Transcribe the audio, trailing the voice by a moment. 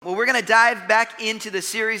to dive back into the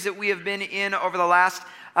series that we have been in over the last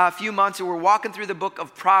few months, and we're walking through the book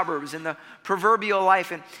of Proverbs and the proverbial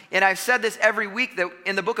life. And I've said this every week that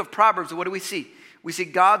in the book of Proverbs, what do we see? We see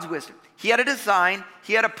God's wisdom. He had a design,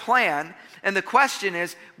 he had a plan, and the question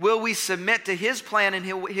is, will we submit to his plan and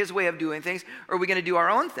his way of doing things, or are we going to do our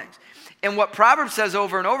own things? And what Proverbs says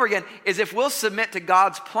over and over again is if we'll submit to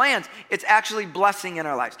God's plans, it's actually blessing in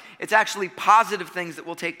our lives. It's actually positive things that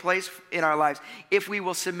will take place in our lives if we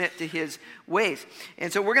will submit to his ways.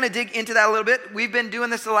 And so we're going to dig into that a little bit. We've been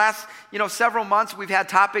doing this the last, several months. We've had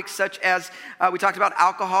topics such as, we talked about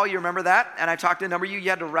alcohol. You remember that? And I talked to a number of you.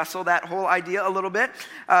 You had to wrestle that whole idea a little bit.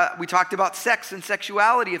 We talked about sex and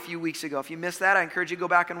sexuality a few weeks ago. If you missed that, I encourage you to go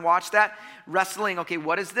back and watch that. Wrestling, okay,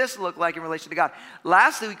 what does this look like in relation to God?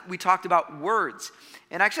 Last week, we talked about words.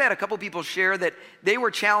 And I actually had a couple people share that they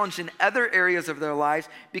were challenged in other areas of their lives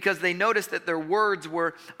because they noticed that their words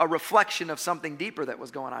were a reflection of something deeper that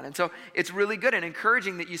was going on. And so it's really good and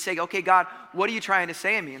encouraging that you say, okay, God, what are you trying to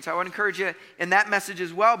say to me? And so I want to encourage you in that message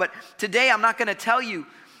as well. But today, I'm not going to tell you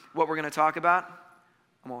what we're going to talk about.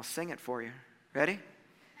 I'm going to sing it for you. Ready?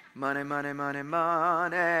 Money, money, money,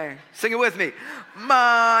 money. Sing it with me.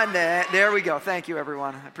 Money. There we go. Thank you,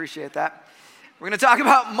 everyone. I appreciate that. We're going to talk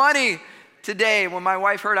about money today. When my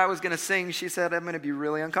wife heard I was going to sing, she said, I'm going to be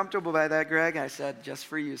really uncomfortable by that, Greg. And I said, just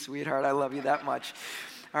for you, sweetheart. I love you that much.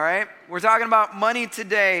 All right? We're talking about money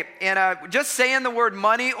today. And just saying the word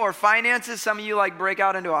money or finances, some of you break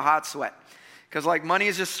out into a hot sweat. Because money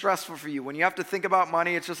is just stressful for you. When you have to think about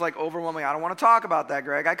money, it's just overwhelming. I don't want to talk about that,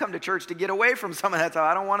 Greg. I come to church to get away from some of that stuff.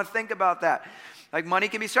 I don't want to think about that. Money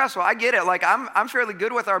can be stressful. I get it. I'm fairly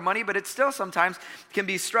good with our money, but it still sometimes can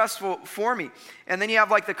be stressful for me. And then you have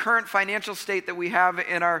the current financial state that we have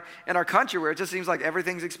in our country where it just seems like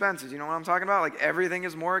everything's expensive. You know what I'm talking about? Everything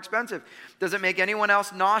is more expensive. Does it make anyone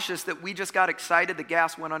else nauseous that we just got excited the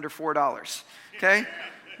gas went under $4? Okay?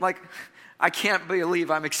 I can't believe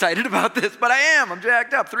I'm excited about this, but I am. I'm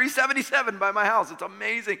jacked up. $3.77 by my house. It's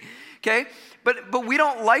amazing. Okay? But we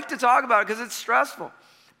don't like to talk about it because it's stressful.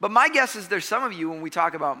 But my guess is there's some of you, when we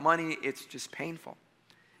talk about money, it's just painful.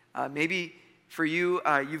 Maybe for you,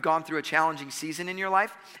 you've gone through a challenging season in your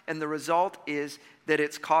life, and the result is that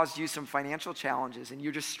it's caused you some financial challenges, and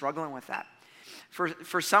you're just struggling with that.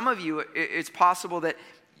 For some of you, it's possible that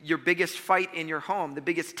your biggest fight in your home, the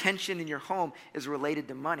biggest tension in your home is related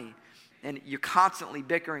to money. And you're constantly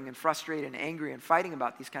bickering and frustrated and angry and fighting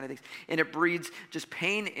about these kind of things. And it breeds just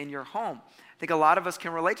pain in your home. I think a lot of us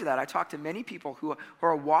can relate to that. I talk to many people who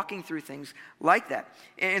are walking through things like that.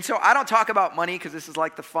 And so I don't talk about money because this is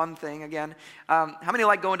the fun thing again. How many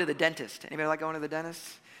like going to the dentist? Anybody like going to the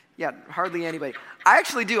dentist? Yeah, hardly anybody. I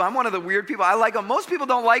actually do. I'm one of the weird people. I like them. Most people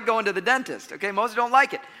don't like going to the dentist, okay? Most don't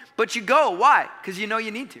like it. But you go. Why? Because you know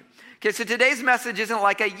you need to. Okay, so today's message isn't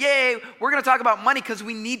like a, yay, we're going to talk about money because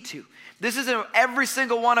we need to. This isn't, every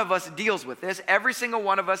single one of us deals with this. Every single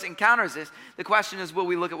one of us encounters this. The question is, will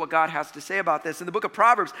we look at what God has to say about this? In the book of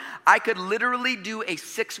Proverbs, I could literally do a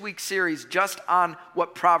 6-week series just on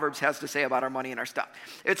what Proverbs has to say about our money and our stuff.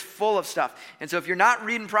 It's full of stuff. And so if you're not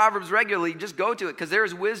reading Proverbs regularly, just go to it because there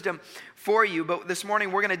is wisdom for you. But this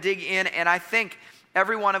morning, we're going to dig in, and I think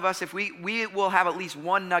every one of us, if we will have at least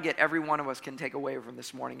one nugget every one of us can take away from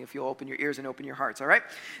this morning if you'll open your ears and open your hearts, all right?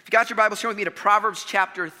 If you got your Bible, turn with me to Proverbs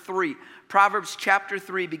chapter 3. Proverbs chapter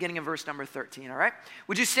 3, beginning in verse number 13, all right?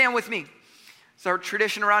 Would you stand with me? It's our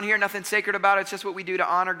tradition around here, nothing sacred about it. It's just what we do to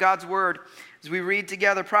honor God's word. As we read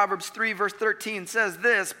together, Proverbs 3, verse 13 says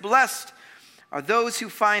this, "Blessed are those who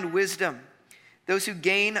find wisdom, those who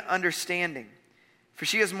gain understanding. For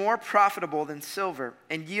she is more profitable than silver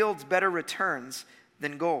and yields better returns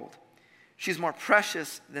than gold. She is more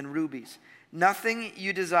precious than rubies. Nothing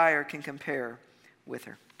you desire can compare with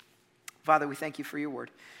her." Father, we thank you for your word.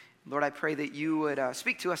 Lord, I pray that you would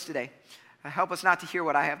speak to us today. Help us not to hear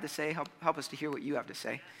what I have to say. Help us to hear what you have to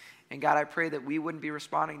say. And God, I pray that we wouldn't be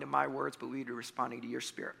responding to my words, but we would be responding to your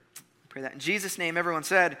spirit. I pray that in Jesus' name. Everyone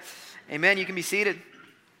said, amen. You can be seated.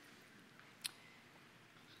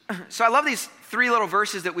 So I love these 3 little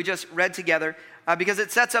verses that we just read together because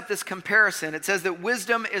it sets up this comparison. It says that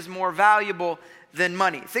wisdom is more valuable than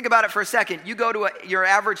money. Think about it for a second. You go to your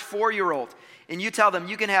average 4-year-old and you tell them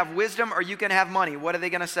you can have wisdom or you can have money. What are they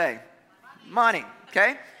going to say? Money,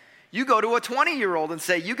 okay? You go to a 20-year-old and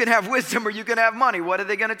say you can have wisdom or you can have money. What are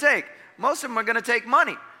they going to take? Most of them are going to take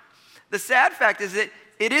money. The sad fact is that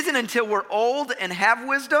it isn't until we're old and have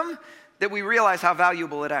wisdom that we realize how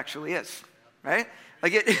valuable it actually is, right?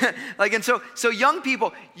 So young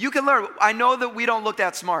people, you can learn. I know that we don't look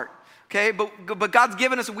that smart. Okay, but God's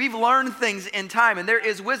given us, we've learned things in time, and there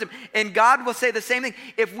is wisdom. And God will say the same thing.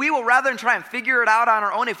 If we will, rather than try and figure it out on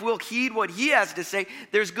our own, if we'll heed what he has to say,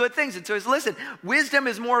 there's good things. And so listen, wisdom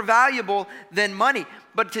is more valuable than money.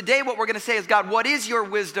 But today what we're going to say is, God, what is your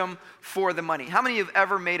wisdom for the money? How many of you have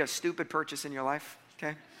ever made a stupid purchase in your life?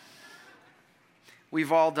 Okay.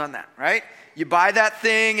 We've all done that, right? You buy that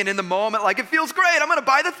thing, and in the moment, like, it feels great. I'm going to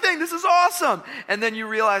buy the thing. This is awesome. And then you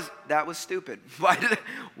realize, that was stupid.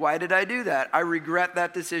 Why did I do that? I regret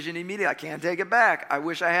that decision immediately. I can't take it back. I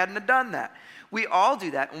wish I hadn't have done that. We all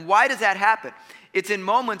do that. And why does that happen? It's in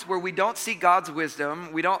moments where we don't seek God's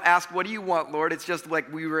wisdom. We don't ask, what do you want, Lord? It's just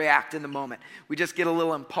like we react in the moment. We just get a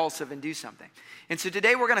little impulsive and do something. And so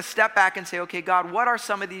today we're going to step back and say, okay, God, what are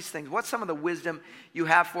some of these things? What's some of the wisdom you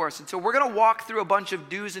have for us? And so we're going to walk through a bunch of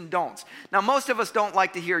do's and don'ts. Now, most of us don't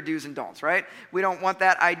like to hear do's and don'ts, right? We don't want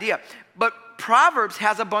that idea. But Proverbs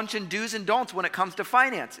has a bunch of do's and don'ts when it comes to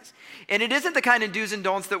finances. And it isn't the kind of do's and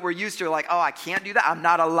don'ts that we're used to, like, oh, I can't do that. I'm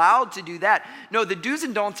not allowed to do that. No, the do's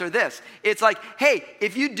and don'ts are this. It's like, hey,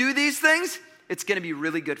 if you do these things, it's going to be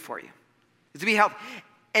really good for you. It's going to be helpful.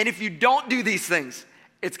 And if you don't do these things,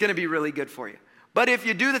 it's going to be really good for you. But if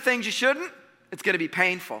you do the things you shouldn't, it's going to be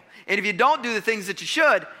painful. And if you don't do the things that you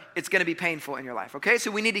should, it's going to be painful in your life, okay?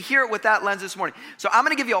 So we need to hear it with that lens this morning. So I'm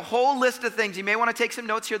going to give you a whole list of things. You may want to take some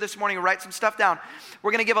notes here this morning and write some stuff down.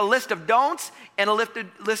 We're going to give a list of don'ts and a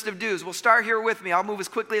list of do's. We'll start here with me. I'll move as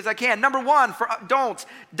quickly as I can. Number one, for don'ts,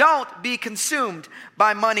 don't be consumed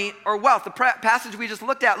by money or wealth. The passage we just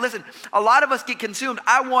looked at, listen, a lot of us get consumed.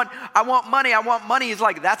 I want money. Is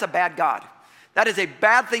like, that's a bad God. That is a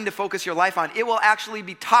bad thing to focus your life on. It will actually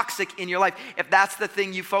be toxic in your life if that's the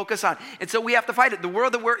thing you focus on. And so we have to fight it. The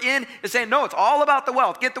world that we're in is saying, no, it's all about the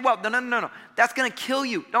wealth. Get the wealth. No. That's going to kill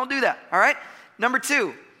you. Don't do that, all right? Number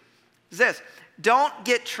two is this. Don't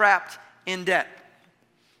get trapped in debt.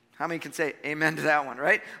 How many can say amen to that one,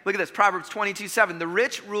 right? Look at this, Proverbs 22:7. The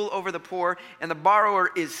rich rule over the poor, and the borrower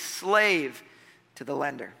is slave to the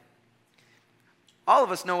lender. All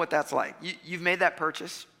of us know what that's like. You've made that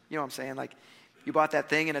purchase. You know what I'm saying? Like, you bought that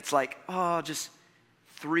thing and it's like, oh, just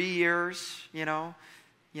 3 years,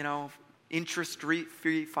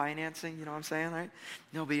 interest-free financing, you know what I'm saying, right?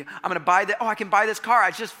 I'm going to buy that. Oh, I can buy this car.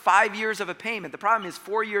 It's just 5 years of a payment. The problem is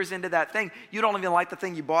 4 years into that thing, you don't even like the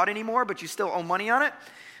thing you bought anymore, but you still owe money on it.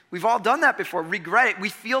 We've all done that before. Regret it. We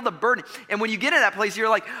feel the burden. And when you get in that place, you're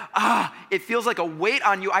like, it feels like a weight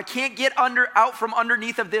on you. I can't get out from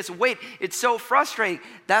underneath of this weight. It's so frustrating.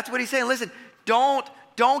 That's what he's saying. Listen, don't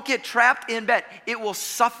get trapped in debt. It will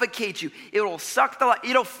suffocate you. It will suck the life.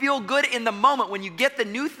 It'll feel good in the moment. When you get the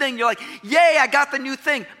new thing, you're like, yay, I got the new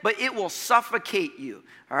thing. But it will suffocate you.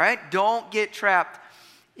 All right? Don't get trapped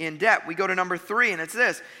in debt. We go to number 3, and it's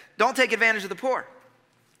this. Don't take advantage of the poor.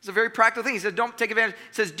 It's a very practical thing. He says, don't take advantage.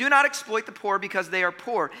 He says, do not exploit the poor because they are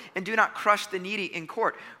poor, and do not crush the needy in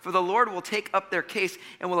court. For the Lord will take up their case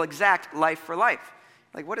and will exact life for life.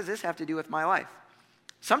 Like, what does this have to do with my life?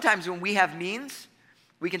 Sometimes when we have means,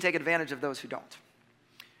 we can take advantage of those who don't,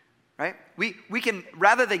 right? We can,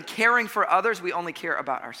 rather than caring for others, we only care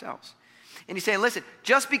about ourselves. And he's saying, listen,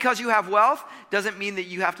 just because you have wealth doesn't mean that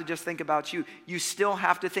you have to just think about you. You still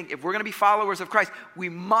have to think. If we're going to be followers of Christ, we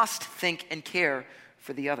must think and care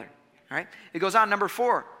for the other, all right? It goes on, number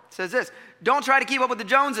 4, it says this, don't try to keep up with the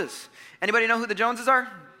Joneses. Anybody know who the Joneses are?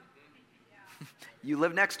 You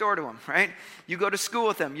live next door to them, right? You go to school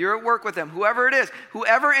with them. You're at work with them. Whoever it is.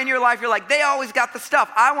 Whoever in your life, you're like, they always got the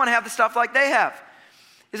stuff. I want to have the stuff like they have.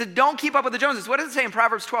 He said, don't keep up with the Joneses. What does it say in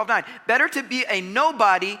Proverbs 12:9? Better to be a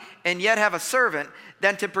nobody and yet have a servant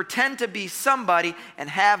than to pretend to be somebody and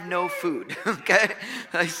have no food, okay?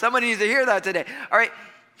 Somebody needs to hear that today. All right,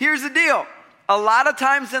 here's the deal. A lot of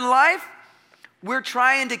times in life, we're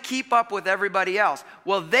trying to keep up with everybody else.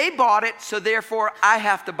 Well, they bought it, so therefore I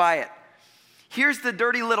have to buy it. Here's the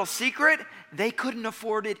dirty little secret. They couldn't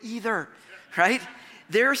afford it either, right?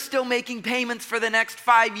 They're still making payments for the next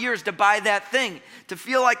 5 years to buy that thing, to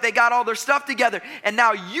feel like they got all their stuff together. And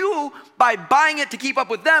now you, by buying it to keep up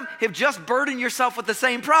with them, have just burdened yourself with the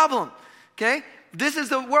same problem, okay? This is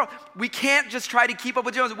the world. We can't just try to keep up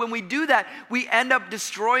with Jones. When we do that, we end up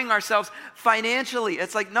destroying ourselves financially.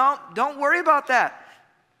 It's like, no, don't worry about that.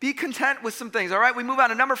 Be content with some things, all right? We move on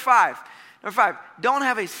to number 5. Number 5, don't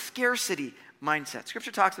have a scarcity mindset.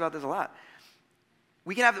 Scripture talks about this a lot.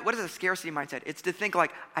 We can have, what is a scarcity mindset? It's to think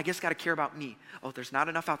like, I just got to care about me. Oh, there's not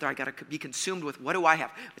enough out there. I got to be consumed with, what do I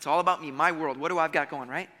have? It's all about me, my world. What do I've got going,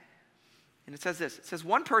 right? And it says this. It says,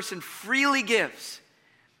 one person freely gives,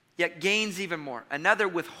 yet gains even more. Another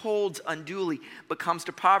withholds unduly, but comes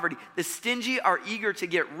to poverty. The stingy are eager to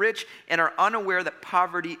get rich and are unaware that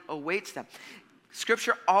poverty awaits them.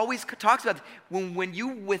 Scripture always talks about when you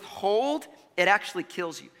withhold, it actually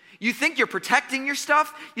kills you. You think you're protecting your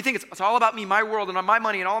stuff. You think it's all about me, my world, and my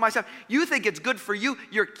money, and all of my stuff. You think it's good for you.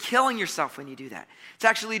 You're killing yourself when you do that. It's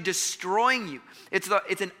actually destroying you. It's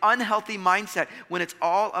an unhealthy mindset when it's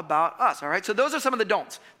all about us, all right? So those are some of the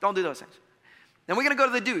don'ts. Don't do those things. Then we're going to go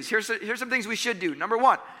to the do's. Here's some things we should do. Number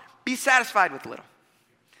 1, be satisfied with little.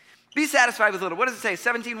 Be satisfied with little. What does it say?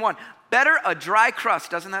 17:1. Better a dry crust.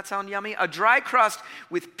 Doesn't that sound yummy? A dry crust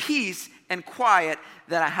with peace and quiet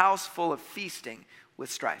than a house full of feasting with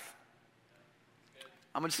strife.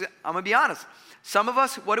 I'm gonna be honest. Some of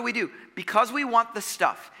us, what do? Because we want the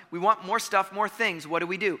stuff. We want more stuff, more things. What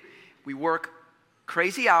do? We work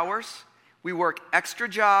crazy hours. We work extra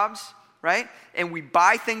jobs, right? And we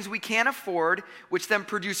buy things we can't afford, which then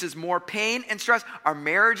produces more pain and stress. Our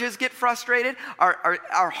marriages get frustrated.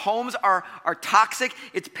 Our homes are toxic.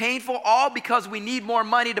 It's painful, all because we need more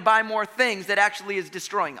money to buy more things that actually is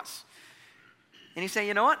destroying us. And he's saying,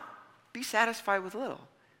 you know what? Be satisfied with little.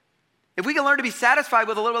 If we can learn to be satisfied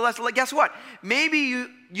with a little bit less, guess what? Maybe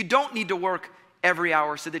you don't need to work every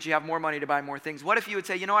hour so that you have more money to buy more things. What if you would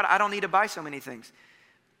say, you know what? I don't need to buy so many things.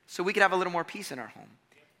 So we could have a little more peace in our home.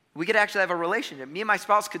 We could actually have a relationship. Me and my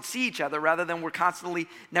spouse could see each other rather than we're constantly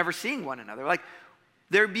never seeing one another. Like,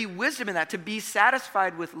 there'd be wisdom in that. To be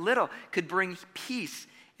satisfied with little could bring peace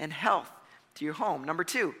and health to your home. Number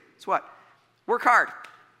 2, it's what? Work hard.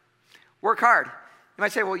 Work hard. You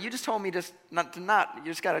might say, well, you just told me just not. You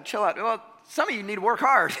just got to chill out. Well, some of you need to work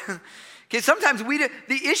hard. Okay, sometimes the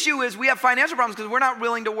issue is we have financial problems because we're not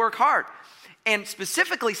willing to work hard. And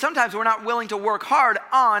specifically, sometimes we're not willing to work hard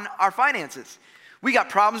on our finances. We got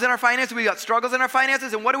problems in our finances. We got struggles in our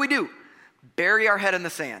finances. And what do? Bury our head in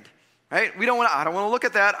the sand, right? I don't want to look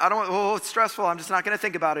at that. It's stressful. I'm just not going to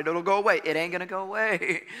think about it. It'll go away. It ain't going to go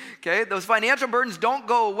away, okay? Those financial burdens don't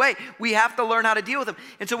go away. We have to learn how to deal with them.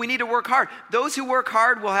 And so we need to work hard. Those who work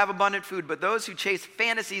hard will have abundant food, but those who chase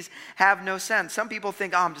fantasies have no sense. Some people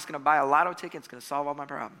think, I'm just going to buy a lotto ticket. It's going to solve all my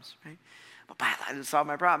problems, right? I'll buy a lotto to solve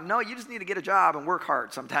my problem. No, you just need to get a job and work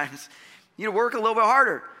hard sometimes. You need to work a little bit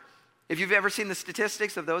harder. If you've ever seen the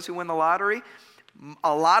statistics of those who win the lottery,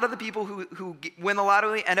 a lot of the people who win the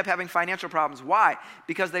lottery end up having financial problems. Why?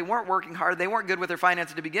 Because they weren't working hard. They weren't good with their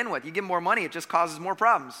finances to begin with. You give them more money, it just causes more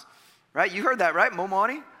problems, right? You heard that, right? More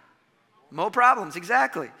money, more problems,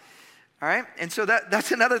 exactly. All right? And so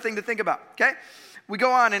that's another thing to think about, okay? We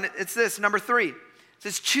go on, and it's this, number 3. It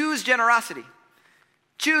says, choose generosity.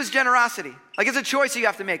 Choose generosity. Like, it's a choice you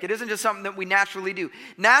have to make. It isn't just something that we naturally do.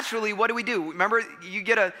 Naturally, what do? Remember, you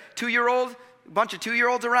get a 2-year-old, a bunch of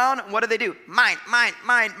 2-year-olds around, what do? Mine, mine,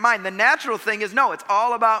 mine, mine. The natural thing is, no, it's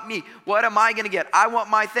all about me. What am I going to get? I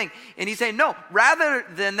want my thing. And he's saying, no, rather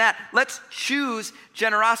than that, let's choose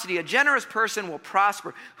generosity. A generous person will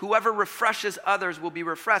prosper. Whoever refreshes others will be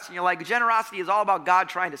refreshed. And you're like, generosity is all about God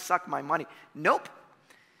trying to suck my money. Nope.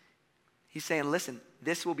 He's saying, listen,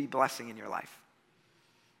 this will be blessing in your life.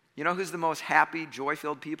 You know who's the most happy,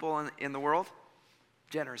 joy-filled people in the world?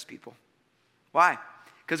 Generous people. Why?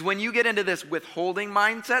 Because when you get into this withholding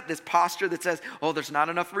mindset, this posture that says, there's not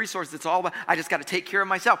enough resources, it's all about, I just got to take care of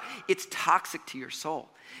myself, it's toxic to your soul.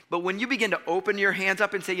 But when you begin to open your hands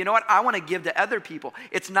up and say, you know what, I want to give to other people.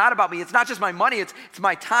 It's not about me. It's not just my money. It's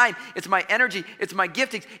my time. It's my energy. It's my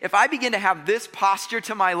giftings. If I begin to have this posture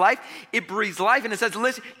to my life, it breathes life and it says,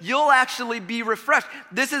 listen, you'll actually be refreshed.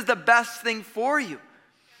 This is the best thing for you.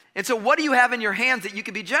 And so what do you have in your hands that you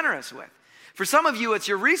can be generous with? For some of you, it's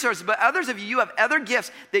your resources, but others of you have other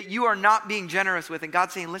gifts that you are not being generous with. And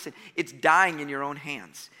God's saying, listen, it's dying in your own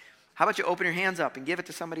hands. How about you open your hands up and give it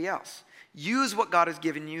to somebody else? Use what God has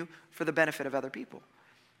given you for the benefit of other people.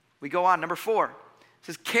 We go on, number 4. It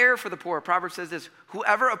says, care for the poor. Proverbs says this,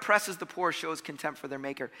 whoever oppresses the poor shows contempt for their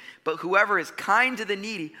maker, but whoever is kind to the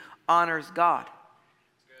needy honors God.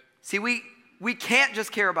 See, we can't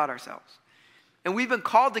just care about ourselves. And we've been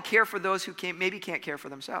called to care for those who maybe can't care for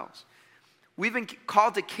themselves. We've been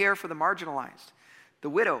called to care for the marginalized, the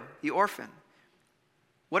widow, the orphan.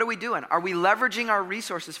 What are we doing? Are we leveraging our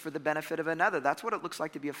resources for the benefit of another? That's what it looks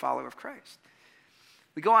like to be a follower of Christ.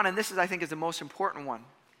 We go on, and this is, I think, is the most important one.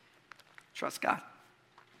 Trust God.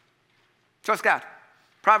 Trust God.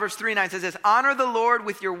 Proverbs 3:9 says this, honor the Lord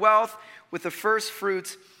with your wealth, with the first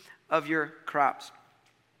fruits of your crops.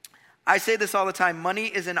 I say this all the time. Money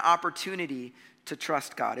is an opportunity to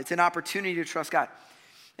trust God. It's an opportunity to trust God.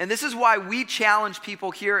 And this is why we challenge people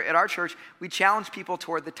here at our church. We challenge people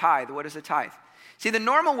toward the tithe. What is a tithe? See, the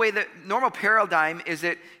normal paradigm is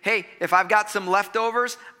that, hey, if I've got some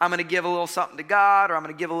leftovers, I'm going to give a little something to God, or I'm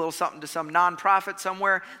going to give a little something to some nonprofit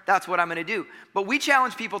somewhere. That's what I'm going to do. But we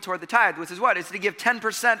challenge people toward the tithe, which is what? It's to give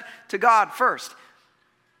 10% to God first.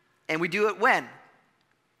 And we do it when?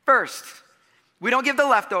 First. We don't give the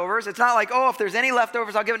leftovers. It's not like, oh, if there's any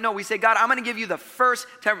leftovers, I'll give it. No, we say, God, I'm going to give you the first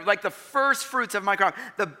 10, like the first fruits of my crop,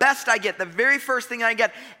 the best I get, the very first thing I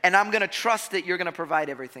get, and I'm going to trust that you're going to provide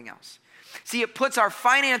everything else. See, it puts our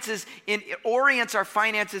finances it orients our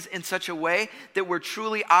finances in such a way that we're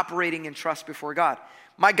truly operating in trust before God.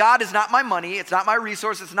 My God is not my money. It's not my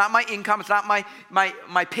resource. It's not my income. It's not my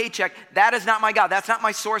paycheck. That is not my God. That's not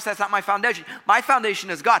my source. That's not my foundation. My foundation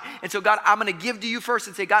is God. And so, God, I'm going to give to you first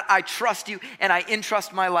and say, God, I trust you and I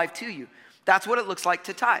entrust my life to you. That's what it looks like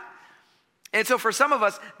to tithe. And so for some of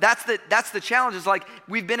us, that's the challenge. Is like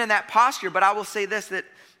we've been in that posture. But I will say this, that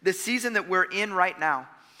the season that we're in right now,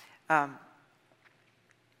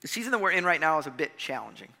 is a bit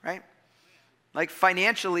challenging, right? Like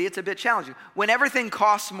financially, it's a bit challenging. When everything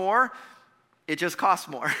costs more, it just costs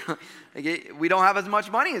more. We don't have as much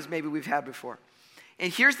money as maybe we've had before.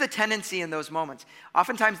 And here's the tendency in those moments.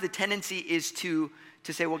 Oftentimes the tendency is to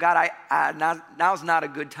say, well, God, now's not a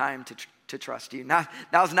good time to trust you.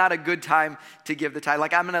 Now's not a good time to give the tithe.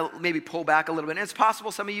 Like I'm going to maybe pull back a little bit. And it's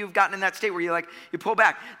possible some of you have gotten in that state where you pull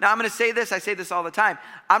back. Now I'm going to say this. I say this all the time.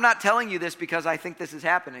 I'm not telling you this because I think this is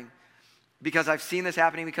happening. Because I've seen this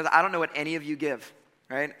happening, because I don't know what any of you give,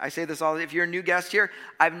 right? I say this all, if you're a new guest here,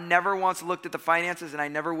 I've never once looked at the finances, and I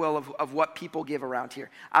never will, of what people give around here.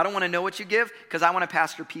 I don't want to know what you give, because I want to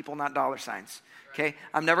pastor people, not dollar signs, okay?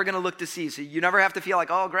 I'm never going to look to see, so you never have to feel like,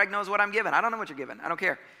 oh, Greg knows what I'm giving. I don't know what you're giving. I don't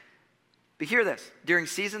care. But hear this. During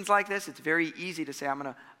seasons like this, it's very easy to say, I'm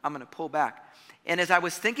gonna pull back. And as I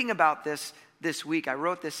was thinking about this week, I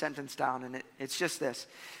wrote this sentence down, and it's just this.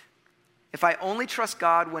 If I only trust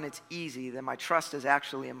God when it's easy, then my trust is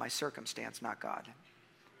actually in my circumstance, not God.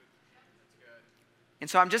 And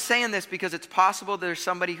so I'm just saying this because it's possible there's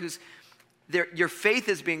somebody your faith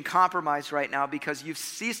is being compromised right now because you've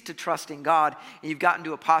ceased to trust in God and you've gotten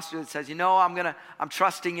to a posture that says, I'm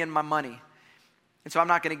trusting in my money. And so I'm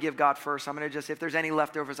not going to give God first. I'm going to just, if there's any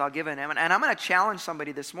leftovers, I'll give it him. And I'm going to challenge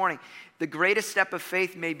somebody this morning. The greatest step of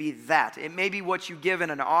faith may be that. It may be what you give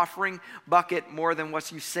in an offering bucket more than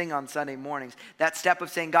what you sing on Sunday mornings. That step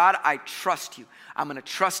of saying, God, I trust you. I'm going to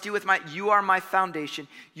trust you you are my foundation.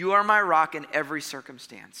 You are my rock in every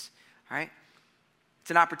circumstance. All right?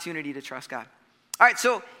 It's an opportunity to trust God. All right,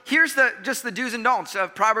 so here's just the do's and don'ts.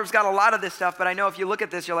 Proverbs got a lot of this stuff, but I know if you look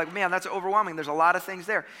at this, you're like, man, that's overwhelming. There's a lot of things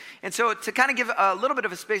there. And so to kind of give a little bit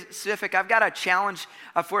of a specific, I've got a challenge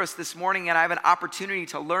for us this morning, and I have an opportunity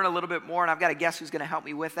to learn a little bit more, and I've got a guest who's going to help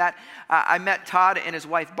me with that. I met Todd and his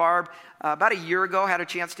wife, Barb, about a year ago. Had a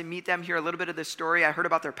chance to meet them, hear a little bit of this story. I heard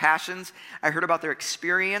about their passions. I heard about their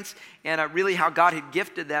experience, and really how God had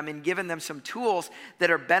gifted them and given them some tools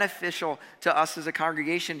that are beneficial to us as a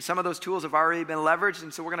congregation. Some of those tools have already been leveraged,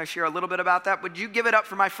 and so we're going to share a little bit about that. Would you give it up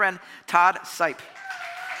for my friend, Todd Sipe?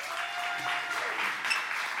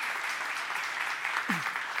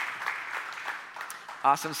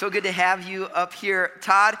 Awesome. So good to have you up here.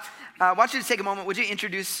 Todd, I want you to take a moment. Would you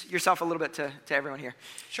introduce yourself a little bit to everyone here?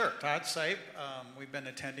 Sure. Todd Sipe. We've been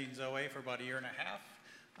attending Zoe for about a year and a half.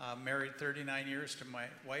 Married 39 years to my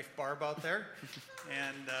wife, Barb, out there.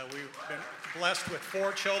 And we've been blessed with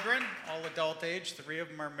 4 children, all adult age. 3 of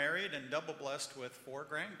them are married, and double blessed with 4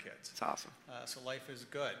 grandkids. That's awesome. So life is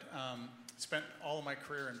good. Spent all of my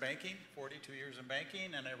career in banking, 42 years in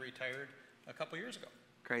banking, and I retired a couple years ago.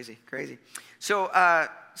 Crazy. So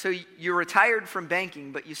you retired from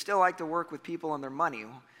banking, but you still like to work with people and their money.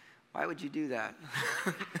 Why would you do that?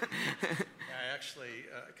 I actually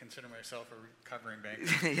consider myself a recovering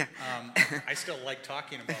banker. Yeah. I still like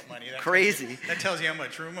talking about money. Crazy. That tells you how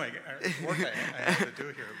much work I have to do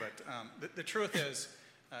here. But the truth is,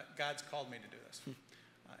 God's called me to do this.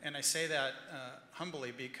 And I say that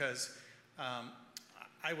humbly because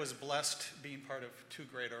I was blessed being part of 2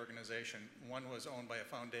 great organizations. One was owned by a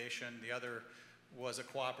foundation. The other was a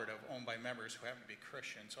cooperative owned by members who happen to be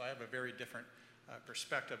Christian. So I have a very different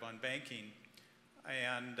perspective on banking.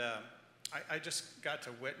 And I just got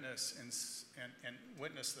to witness and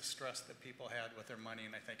witness the stress that people had with their money,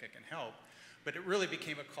 and I think I can help. But it really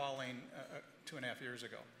became a calling 2.5 years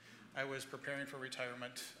ago. I was preparing for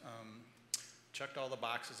retirement, checked all the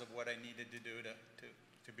boxes of what I needed to do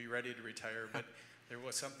to be ready to retire, but there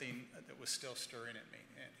was something that was still stirring at me.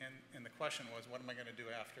 And the question was, what am I going to do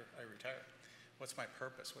after I retire? What's my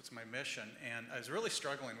purpose? What's my mission? And I was really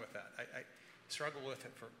struggling with that. I struggled with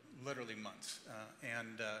it for literally months.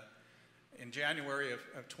 In January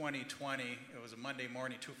of 2020, it was a Monday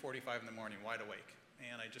morning, 2:45 in the morning, wide awake,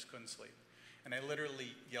 and I just couldn't sleep. And I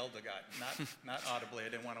literally yelled to God, not audibly, I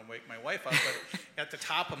didn't want to wake my wife up, but at the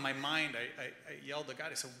top of my mind, I yelled to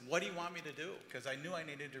God. I said, what do you want me to do? Because I knew I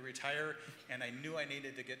needed to retire, and I knew I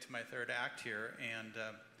needed to get to my third act here. And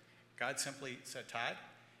God simply said, Todd,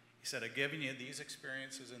 he said, I've given you these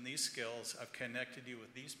experiences and these skills. I've connected you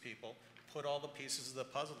with these people. Put all the pieces of the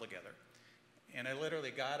puzzle together. And I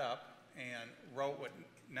literally got up and wrote what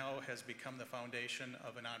now has become the foundation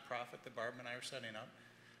of a nonprofit that Barb and I are setting up,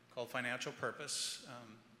 called Financial Purpose.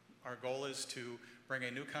 Our goal is to bring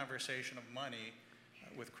a new conversation of money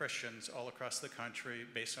with Christians all across the country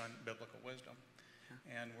based on biblical wisdom.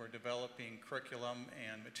 And we're developing curriculum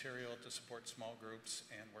and material to support small groups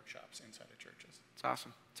and workshops inside of churches. It's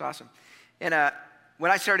awesome. It's awesome. And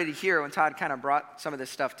when I started to hear, when Todd kind of brought some of this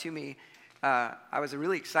stuff to me, I was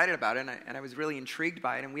really excited about it, and I was really intrigued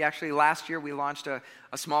by it. And we actually, last year, we launched a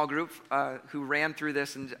small group who ran through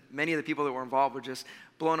this, and many of the people that were involved were just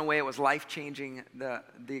blown away. It was life-changing, the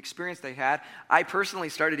experience they had. I personally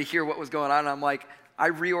started to hear what was going on, and I'm like, I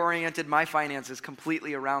reoriented my finances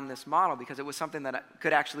completely around this model because it was something that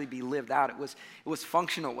could actually be lived out. It was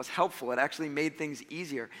functional, it was helpful, it actually made things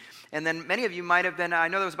easier. And then many of you might have been, I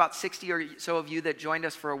know there was about 60 or so of you that joined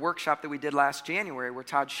us for a workshop that we did last January where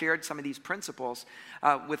Todd shared some of these principles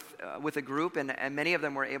with a group, and many of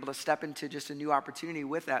them were able to step into just a new opportunity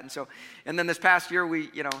with that. And then this past year,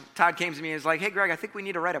 Todd came to me and was like, hey Greg, I think we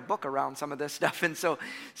need to write a book around some of this stuff. And so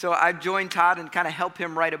I've joined Todd and kind of help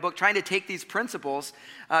him write a book, trying to take these principles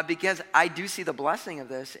because I do see the blessing of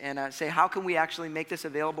this and say, how can we actually make this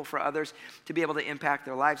available for others to be able to impact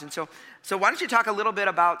their lives? And so why don't you talk a little bit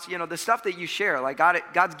about, the stuff that you share? Like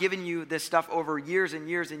God's given you this stuff over years and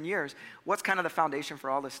years and years. What's kind of the foundation for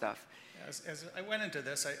all this stuff? As I went into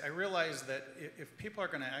this, I realized that if people are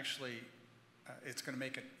going to actually, it's going to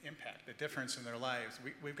make an impact, a difference in their lives,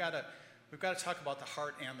 we've got to talk about the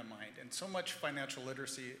heart and the mind. And so much financial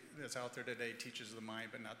literacy that's out there today teaches the mind,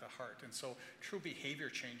 but not the heart. And so true behavior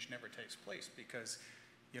change never takes place because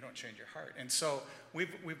you don't change your heart. And so we've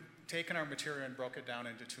taken our material and broke it down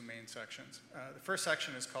into two main sections. The first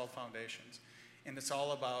section is called Foundations. And it's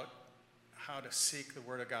all about how to seek the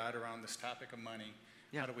Word of God around this topic of money.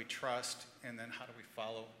 Yeah. How do we trust, and then how do we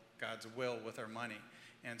follow God's will with our money?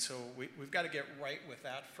 And so we've got to get right with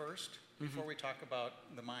that first before we talk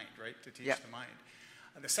about the mind, right? To teach the mind.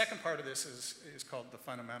 The second part of this is called the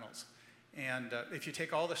fundamentals. And if you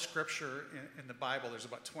take all the scripture in the Bible, there's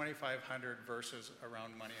about 2,500 verses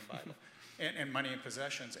around money and Bible and money and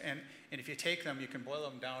possessions. And if you take them, you can boil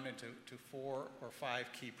them down into 4 or 5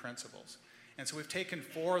 key principles. And so we've taken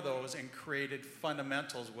 4 of those and created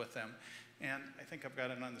fundamentals with them. And I think I've got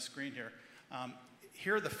it on the screen here.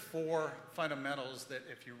 Here are the 4 fundamentals that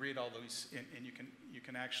if you read all these, and you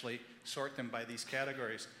can actually sort them by these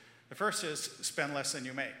categories. The first is spend less than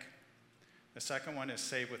you make. The second one is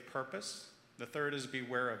save with purpose. The third is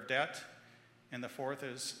beware of debt. And the fourth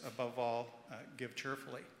is, above all, give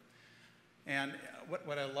cheerfully. And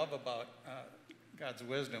what I love about God's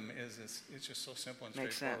wisdom is it's just so simple and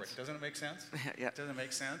straightforward. Doesn't it make sense? Yeah. Doesn't it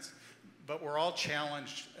make sense? But we're all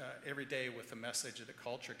challenged every day with the message that the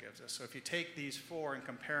culture gives us. So if you take these 4 and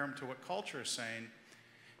compare them to what culture is saying,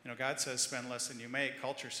 God says spend less than you make.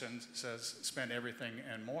 Culture says spend everything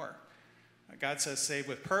and more. God says save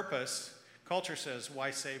with purpose. Culture says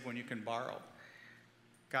why save when you can borrow?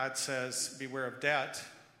 God says beware of debt.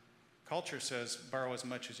 Culture says borrow as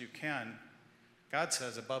much as you can. God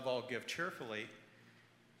says above all give cheerfully.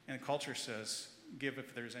 And culture says give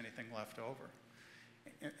if there's anything left over.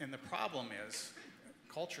 And the problem is,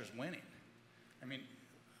 culture is winning. I mean,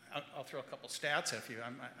 I'll throw a couple stats at you.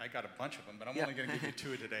 I got a bunch of them, but I'm only going to give you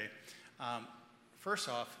 2 today. First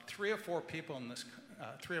off, 3 or 4 people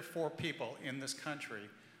in this country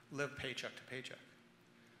live paycheck to paycheck.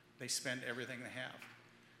 They spend everything they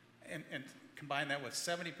have, and combine that with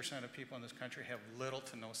 70% of people in this country have little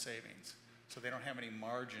to no savings, so they don't have any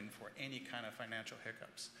margin for any kind of financial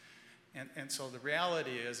hiccups. And so the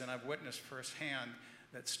reality is, and I've witnessed firsthand,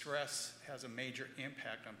 that stress has a major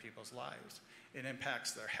impact on people's lives. It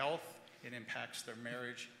impacts their health, it impacts their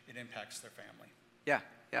marriage, it impacts their family. Yeah.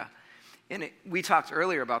 And we talked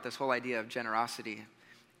earlier about this whole idea of generosity.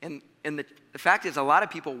 And the fact is, a lot of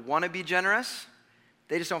people want to be generous,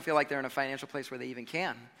 they just don't feel like they're in a financial place where they even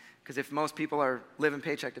can. Because if most people are living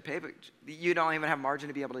paycheck to paycheck, you don't even have margin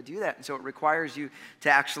to be able to do that. And so it requires you to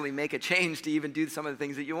actually make a change to even do some of the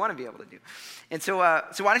things that you want to be able to do. And so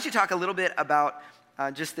why don't you talk a little bit about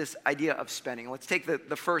just this idea of spending. Let's take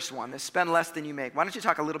the first one, the spend less than you make. Why don't you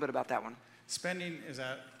talk a little bit about that one? Spending is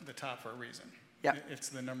at the top for a reason. Yeah. It's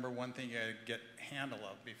the number one thing you got to get handle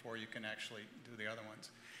of before you can actually do the other ones.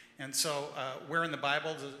 And so where in the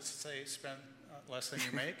Bible does it say spend less than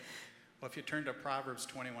you make? Well, if you turn to Proverbs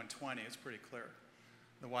 21:20, it's pretty clear.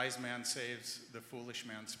 The wise man saves, the foolish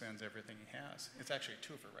man spends everything he has. It's actually a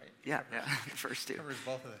twofer, right? Yeah, the first two. Covers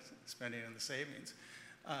both of the spending and the savings.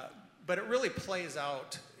 But it really plays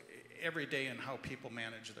out every day in how people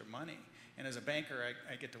manage their money. And as a banker,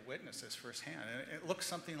 I get to witness this firsthand. And it looks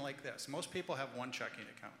something like this. Most people have one checking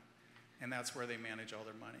account, and that's where they manage all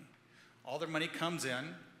their money. All their money comes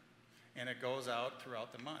in, and it goes out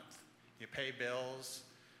throughout the month. You pay bills,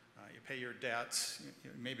 you pay your debts,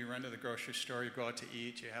 you maybe run to the grocery store, you go out to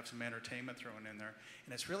eat, you have some entertainment thrown in there.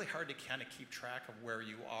 And it's really hard to kind of keep track of where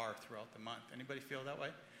you are throughout the month. Anybody feel that way?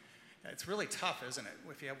 It's really tough, isn't it?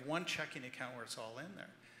 If you have one checking account where it's all in there.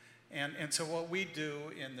 And so what we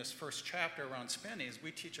do in this first chapter around spending is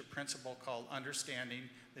we teach a principle called understanding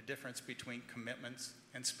the difference between commitments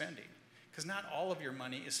and spending. Because not all of your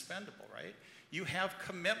money is spendable, right? You have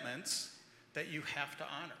commitments that you have to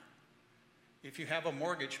honor. If you have a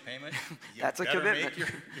mortgage payment, you That's better a commitment.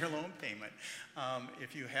 make your loan payment.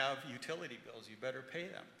 If you have utility bills, you better pay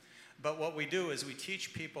them. But what we do is we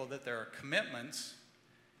teach people that there are commitments,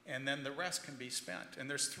 and then the rest can be spent. And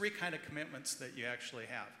there's three kind of commitments that you actually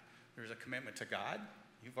have. There's a commitment to God.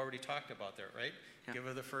 You've already talked about that, right? Yeah. Give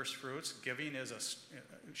of the first fruits. Giving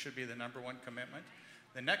should be the number one commitment.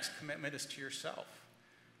 The next commitment is to yourself.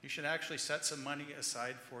 You should actually set some money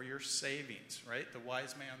aside for your savings, right? The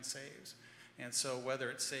wise man saves. And so whether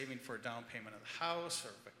it's saving for a down payment of the house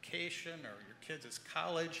or vacation or your kids'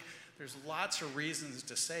 college, there's lots of reasons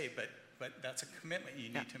to save, but that's a commitment you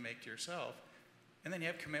need to make to yourself. And then you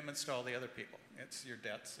have commitments to all the other people. It's your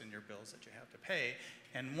debts and your bills that you have to pay.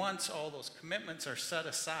 And once all those commitments are set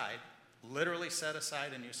aside, literally set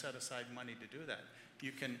aside, and you set aside money to do that,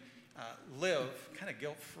 you can live kind of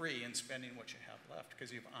guilt-free in spending what you have left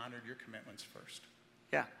because you've honored your commitments first.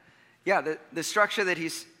 Yeah. Yeah, the structure that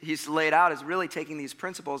he's laid out is really taking these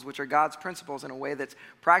principles, which are God's principles, in a way that's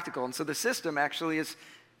practical. And so the system actually is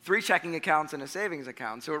 3 checking accounts and a savings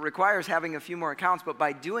account. So it requires having a few more accounts, but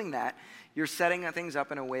by doing that, you're setting things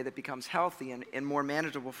up in a way that becomes healthy and more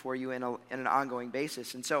manageable for you in an ongoing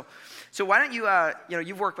basis. And so why don't you,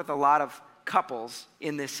 you've worked with a lot of couples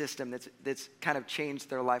in this system that's kind of changed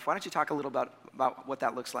their life. Why don't you talk a little about what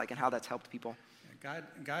that looks like and how that's helped people?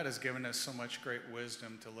 God has given us so much great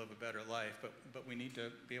wisdom to live a better life, but we need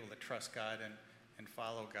to be able to trust God and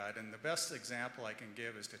follow God. And the best example I can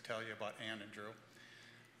give is to tell you about Ann and Drew.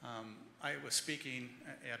 I was speaking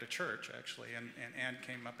at a church, actually, and Ann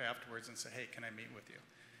came up afterwards and said, "Hey, can I meet with you?"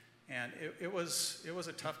 And it was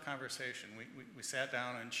a tough conversation. We sat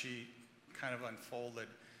down, and she kind of unfolded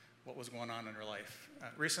what was going on in her life.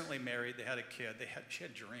 Recently married, they had a kid. She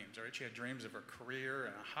had dreams, right? She had dreams of her career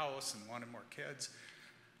and a house and wanted more kids.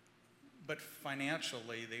 But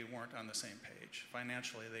financially, they weren't on the same page.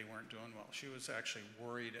 Financially, they weren't doing well. She was actually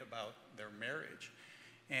worried about their marriage.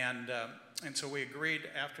 And so we agreed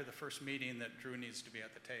after the first meeting that Drew needs to be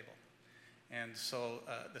at the table. And so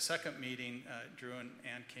the second meeting, Drew and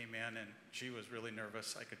Ann came in, and she was really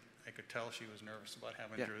nervous. I could tell she was nervous about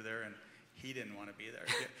having Drew there, and he didn't want to be there.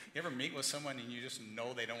 You ever meet with someone and you just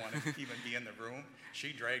know they don't want to even be in the room?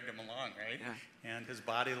 She dragged him along, right? Yeah. And his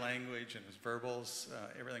body language and his verbals,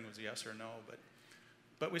 everything was yes or no.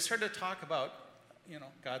 But we started to talk about,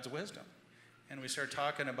 God's wisdom. And we started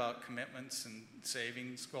talking about commitments and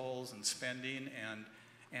savings goals and spending,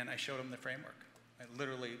 and I showed them the framework.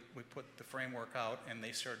 We put the framework out, and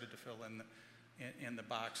they started to fill in the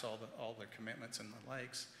box all their commitments and the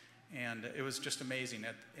likes. And it was just amazing.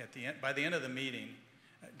 By the end of the meeting,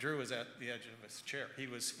 Drew was at the edge of his chair. He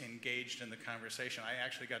was engaged in the conversation. I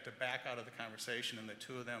actually got to back out of the conversation, and the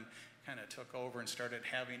two of them kind of took over and started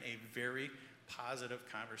having a very positive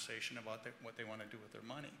conversation about what they want to do with their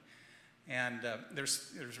money. And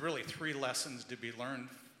there's really 3 lessons to be learned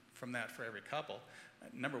from that for every couple.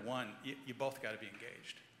 Number one, you both got to be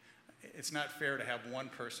engaged. It's not fair to have one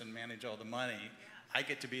person manage all the money. I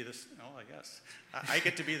get to be I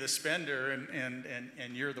get to be the spender,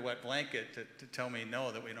 and you're the wet blanket to tell me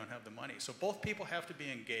no, that we don't have the money. So both people have to be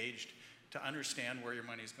engaged to understand where your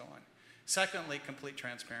money's going. Secondly, complete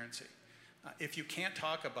transparency. If you can't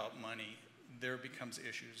talk about money, there becomes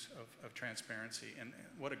issues of transparency. And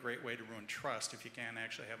what a great way to ruin trust if you can't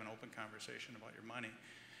actually have an open conversation about your money.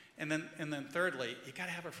 And then thirdly, you got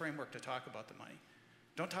to have a framework to talk about the money.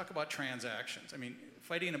 Don't talk about transactions. I mean,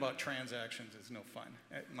 fighting about transactions is no fun.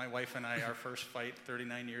 My wife and I, our first fight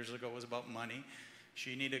 39 years ago was about money.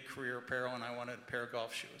 She needed career apparel, and I wanted a pair of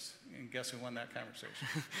golf shoes. And guess who won that conversation?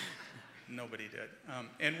 Nobody did.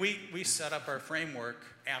 And we set up our framework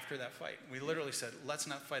after that fight. We literally said, let's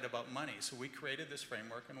not fight about money. So we created this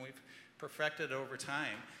framework, and we've perfected it over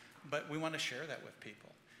time. But we want to share that with people.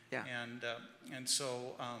 Yeah. And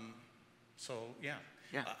so yeah.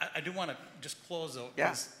 Yeah. I do want to just close, though. Yeah.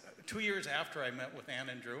 'Cause 2 years after I met with Ann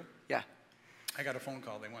and Drew, Yeah. I got a phone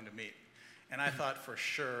call. They wanted to meet. And I thought for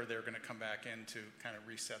sure they were going to come back in to kind of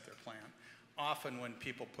reset their plan. Often when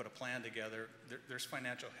people put a plan together, there's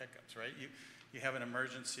financial hiccups, right? You have an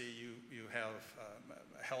emergency, you have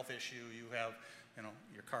a health issue, you have,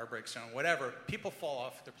 your car breaks down, whatever. People fall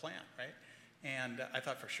off their plan, right? And I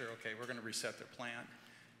thought for sure, okay, we're going to reset their plan.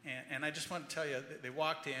 And I just want to tell you, they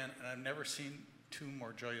walked in, and I've never seen two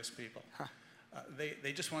more joyous people. Huh.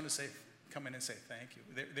 They just wanted to come in and say thank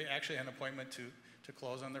you. They actually had an appointment to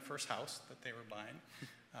close on their first house that they were buying.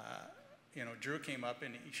 Drew came up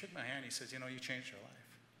and he shook my hand. He says, you changed your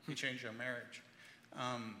life. You changed your marriage.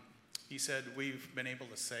 He said, we've been able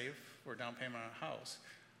to save for a down payment on a house.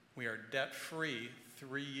 We are debt-free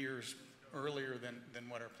 3 years earlier than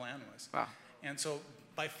what our plan was. Wow. And so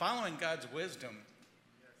by following God's wisdom,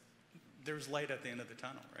 there's light at the end of the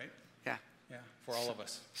tunnel, right? Yeah. Yeah, for all of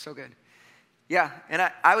us. So good. Yeah, and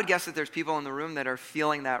I would guess that there's people in the room that are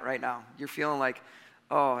feeling that right now. You're feeling like,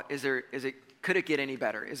 oh, could it get any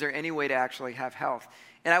better? Is there any way to actually have health?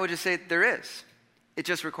 And I would just say there is. It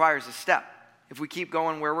just requires a step. If we keep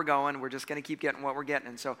going where we're going, we're just going to keep getting what we're getting.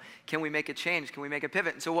 And so can we make a change? Can we make a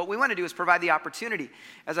pivot? And so what we want to do is provide the opportunity.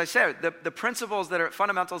 As I said, the principles that are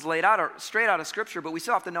fundamentals laid out are straight out of Scripture, but we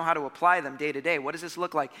still have to know how to apply them day to day. What does this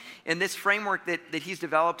look like? And this framework that he's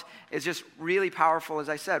developed is just really powerful. As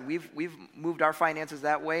I said, we've moved our finances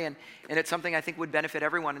that way, and it's something I think would benefit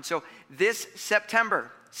everyone. And so this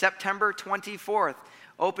September 24th,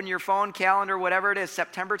 open your phone, calendar, whatever it is,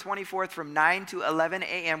 September 24th from 9 to 11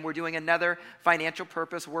 a.m. We're doing another financial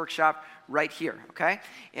purpose workshop right here, okay?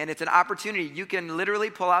 And it's an opportunity. You can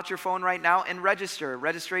literally pull out your phone right now and register.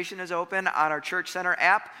 Registration is open on our Church Center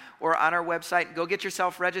app or on our website. Go get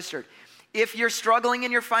yourself registered. If you're struggling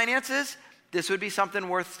in your finances, this would be something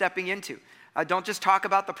worth stepping into. Don't just talk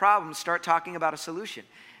about the problem. Start talking about a solution.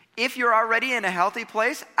 If you're already in a healthy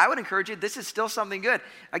place, I would encourage you, this is still something good.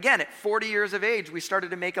 Again, at 40 years of age, we started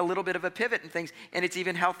to make a little bit of a pivot in things, and it's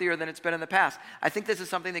even healthier than it's been in the past. I think this is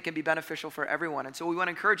something that can be beneficial for everyone, and so we want to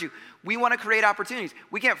encourage you. We want to create opportunities.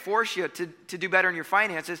 We can't force you to do better in your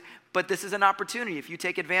finances, but this is an opportunity. If you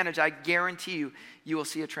take advantage, I guarantee you will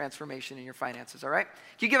see a transformation in your finances, all right?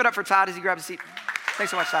 Can you give it up for Todd as he grabs a seat?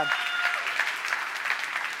 Thanks so much, Todd.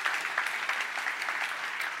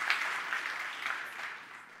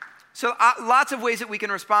 So lots of ways that we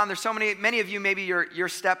can respond. There's so many of you, maybe your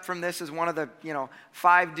step from this is one of the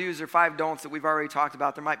 5 do's or 5 don'ts that we've already talked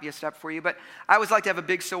about. There might be a step for you, but I always like to have a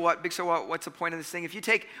big so what. Big so what, what's the point of this thing? If you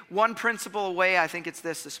take one principle away, I think it's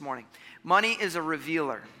this morning. Money is a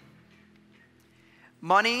revealer.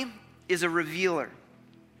 Money is a revealer.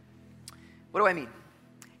 What do I mean?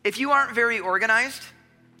 If you aren't very organized,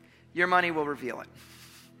 your money will reveal it.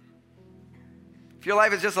 If your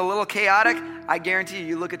life is just a little chaotic, I guarantee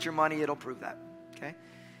you look at your money, it'll prove that, okay?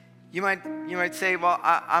 You might say, well,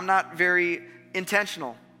 I'm not very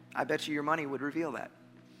intentional. I bet you your money would reveal that.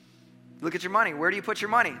 Look at your money. Where do you put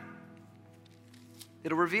your money?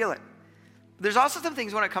 It'll reveal it. There's also some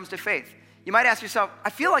things when it comes to faith. You might ask yourself,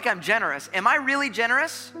 I feel like I'm generous. Am I really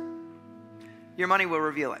generous? Your money will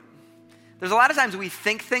reveal it. There's a lot of times we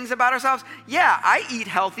think things about ourselves. Yeah, I eat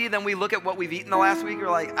healthy. Then we look at what we've eaten the last week. We're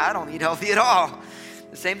like, I don't eat healthy at all.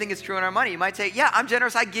 The same thing is true in our money. You might say, yeah, I'm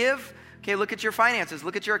generous. I give. Okay, look at your finances.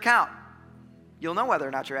 Look at your account. You'll know whether or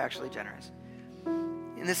not you're actually generous.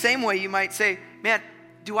 In the same way, you might say, man,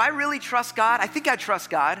 do I really trust God? I think I trust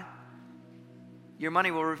God. Your money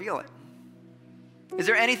will reveal it. Is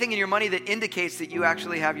there anything in your money that indicates that you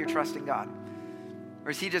actually have your trust in God?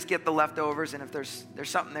 Or does he just get the leftovers, and if there's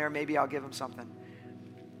something there, maybe I'll give him something?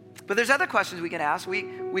 But there's other questions we can ask.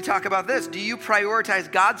 We talk about this. Do you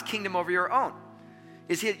prioritize God's kingdom over your own?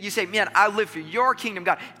 You say, man, I live for your kingdom,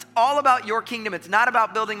 God. It's all about your kingdom. It's not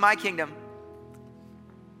about building my kingdom.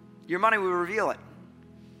 Your money will reveal it.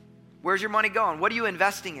 Where's your money going? What are you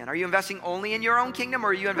investing in? Are you investing only in your own kingdom, or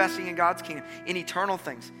are you investing in God's kingdom, in eternal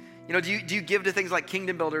things? Do you give to things like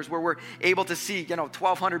Kingdom Builders, where we're able to see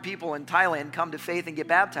 1,200 people in Thailand come to faith and get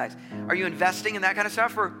baptized? Are you investing in that kind of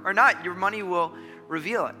stuff or not? Your money will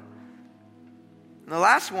reveal it. And the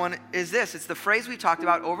last one is this. It's the phrase we talked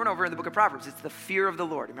about over and over in the book of Proverbs. It's the fear of the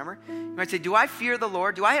Lord. Remember? You might say, do I fear the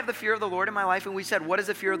Lord? Do I have the fear of the Lord in my life? And we said, what is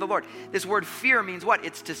the fear of the Lord? This word fear means what?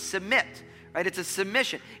 It's to submit, right? It's a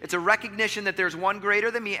submission. It's a recognition that there's one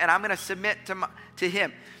greater than me, and I'm going to submit to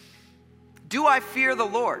him. Do I fear the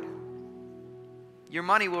Lord? your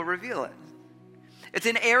money will reveal it. It's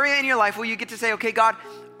an area in your life where you get to say, okay, God,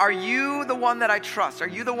 are you the one that I trust? Are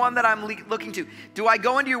you the one that I'm looking to? Do I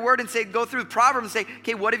go into your word and say, go through Proverbs and say,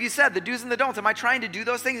 okay, what have you said? The do's and the don'ts. Am I trying to do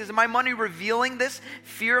those things? Is my money revealing this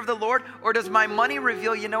fear of the Lord? Or does my money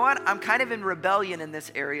reveal, you know what? I'm kind of in rebellion in this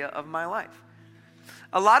area of my life.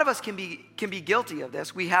 A lot of us can be guilty of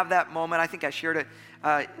this. We have that moment. I think I shared it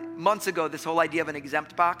months ago, this whole idea of an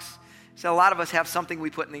exempt box. So a lot of us have something we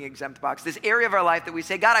put in the exempt box. This area of our life that we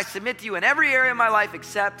say, God, I submit to you in every area of my life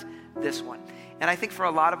except this one. And I think for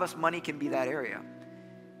a lot of us, money can be that area.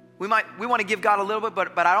 We want to give God a little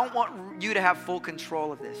bit, but I don't want you to have full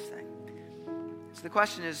control of this thing. So the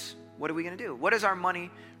question is, what are we going to do? What is our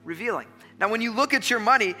money revealing? Now, when you look at your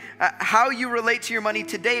money, how you relate to your money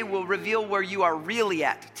today will reveal where you are really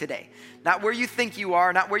at today. Not where you think you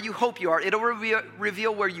are, not where you hope you are. It'll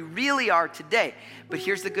reveal where you really are today. But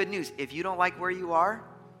here's the good news. If you don't like where you are,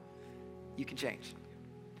 you can change.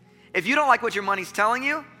 If you don't like what your money's telling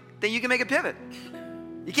you, then you can make a pivot.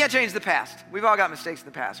 You can't change the past. We've all got mistakes in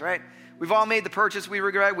the past, right? We've all made the purchase we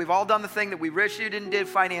regret. We've all done the thing that we wish you didn't do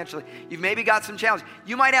financially. You've maybe got some challenge.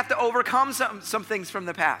 You might have to overcome some things from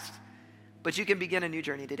the past. But you can begin a new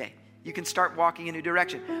journey today. You can start walking in a new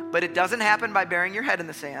direction. But it doesn't happen by burying your head in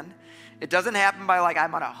the sand. It doesn't happen by like,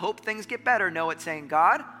 I'm going to hope things get better. No, it's saying,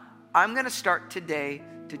 God, I'm going to start today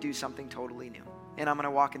to do something totally new. And I'm going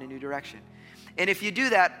to walk in a new direction. And if you do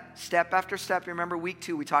that, step after step, remember week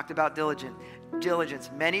 2, we talked about diligence,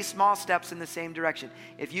 many small steps in the same direction.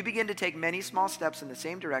 If you begin to take many small steps in the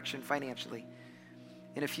same direction financially,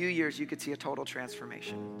 in a few years, you could see a total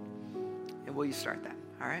transformation. And will you start that?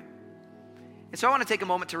 All right? And so I want to take a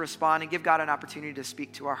moment to respond and give God an opportunity to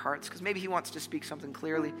speak to our hearts, because maybe he wants to speak something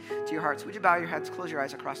clearly to your hearts. Would you bow your heads, close your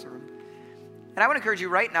eyes across the room? And I want to encourage you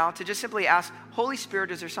right now to just simply ask, Holy Spirit,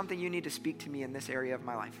 is there something you need to speak to me in this area of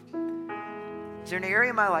my life? Is there an area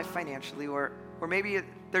in my life financially where maybe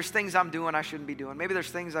there's things I'm doing I shouldn't be doing? Maybe there's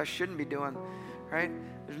things I shouldn't be doing, right?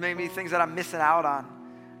 There's maybe things that I'm missing out on.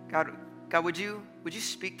 God, would you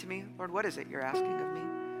speak to me? Lord, what is it you're asking of me?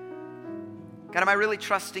 God, am I really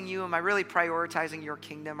trusting you? Am I really prioritizing your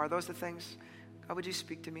kingdom? Are those the things? God, would you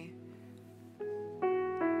speak to me?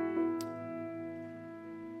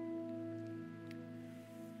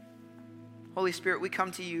 Holy Spirit, we come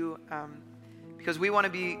to you because we want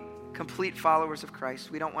to be complete followers of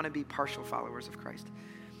Christ. We don't want to be partial followers of Christ.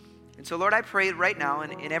 And so, Lord, I pray right now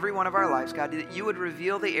in every one of our lives, God, that you would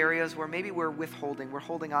reveal the areas where maybe we're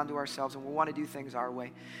holding on to ourselves, and we want to do things our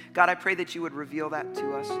way. God, I pray that you would reveal that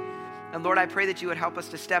to us. And Lord, I pray that you would help us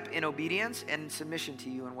to step in obedience and submission to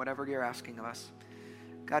you in whatever you're asking of us.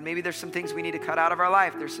 God, maybe there's some things we need to cut out of our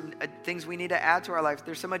life. There's some things we need to add to our life.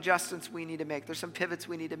 There's some adjustments we need to make. There's some pivots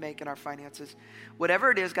we need to make in our finances.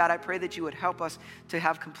 Whatever it is, God, I pray that you would help us to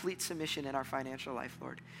have complete submission in our financial life,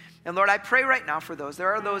 Lord. And Lord, I pray right now for those.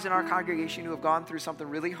 There are those in our congregation who have gone through something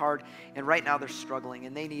really hard, and right now they're struggling,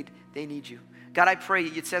 and they need you. God, I pray,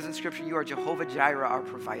 it says in Scripture, you are Jehovah Jireh, our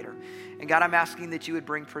provider. And God, I'm asking that you would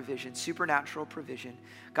bring provision, supernatural provision.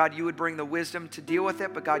 God, you would bring the wisdom to deal with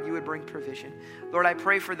it, but God, you would bring provision. Lord, I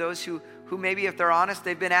pray for those who maybe, if they're honest,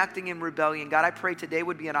 they've been acting in rebellion. God, I pray today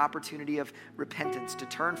would be an opportunity of repentance, to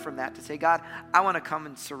turn from that, to say, God, I want to come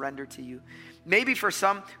and surrender to you. Maybe for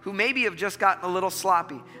some who maybe have just gotten a little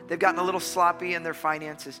sloppy. They've gotten a little sloppy in their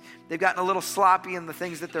finances. They've gotten a little sloppy in the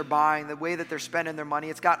things that they're buying, the way that they're spending their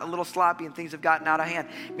money. It's gotten a little sloppy and things have gotten out of hand.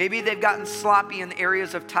 Maybe they've gotten sloppy in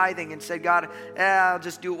areas of tithing and said, God, I'll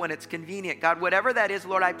just do it when it's convenient. God, whatever that is,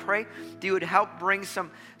 Lord, I pray that you would help bring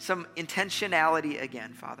some intentionality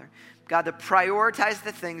again, Father. God, to prioritize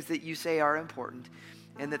the things that you say are important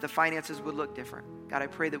and that the finances would look different. God, I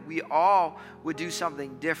pray that we all would do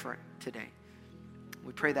something different today.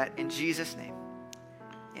 We pray that in Jesus' name.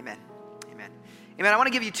 Amen. Amen. Amen. I want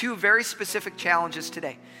to give you 2 very specific challenges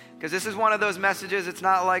today, because this is one of those messages. It's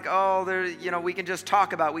not like, we can just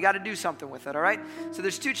talk about it. We got to do something with it, all right? So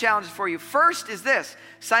there's 2 challenges for you. First is this: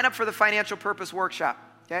 sign up for the Financial Purpose Workshop,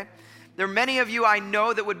 okay? There are many of you I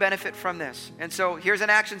know that would benefit from this. And so here's an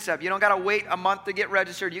action step. You don't got to wait a month to get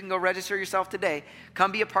registered. You can go register yourself today.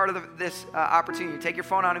 Come be a part of this opportunity. Take your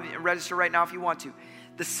phone out and register right now if you want to.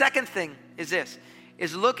 The second thing is this: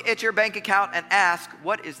 is look at your bank account and ask,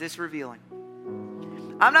 what is this revealing?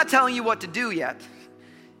 I'm not telling you what to do yet.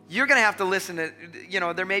 You're going to have to listen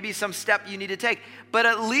to, there may be some step you need to take, but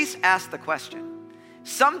at least ask the question.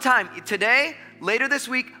 Sometime today, later this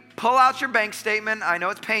week, pull out your bank statement. I know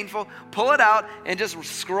it's painful. Pull it out and just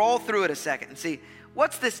scroll through it a second and see,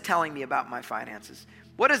 what's this telling me about my finances?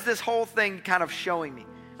 What is this whole thing kind of showing me?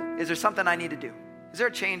 Is there something I need to do? Is there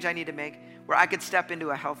a change I need to make where I could step into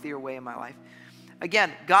a healthier way in my life?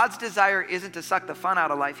 Again, God's desire isn't to suck the fun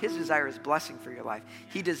out of life. His desire is blessing for your life.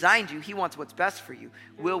 He designed you. He wants what's best for you.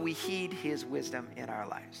 Will we heed his wisdom in our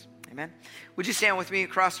lives? Amen. Would you stand with me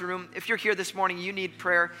across the room? If you're here this morning, you need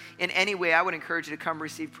prayer in any way, I would encourage you to come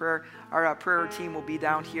receive prayer. Our prayer team will be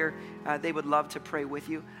down here. They would love to pray with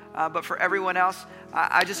you. But for everyone else,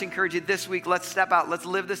 I just encourage you this week, let's step out. Let's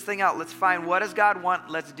live this thing out. Let's find what does God want.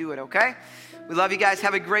 Let's do it, okay? We love you guys.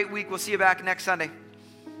 Have a great week. We'll see you back next Sunday.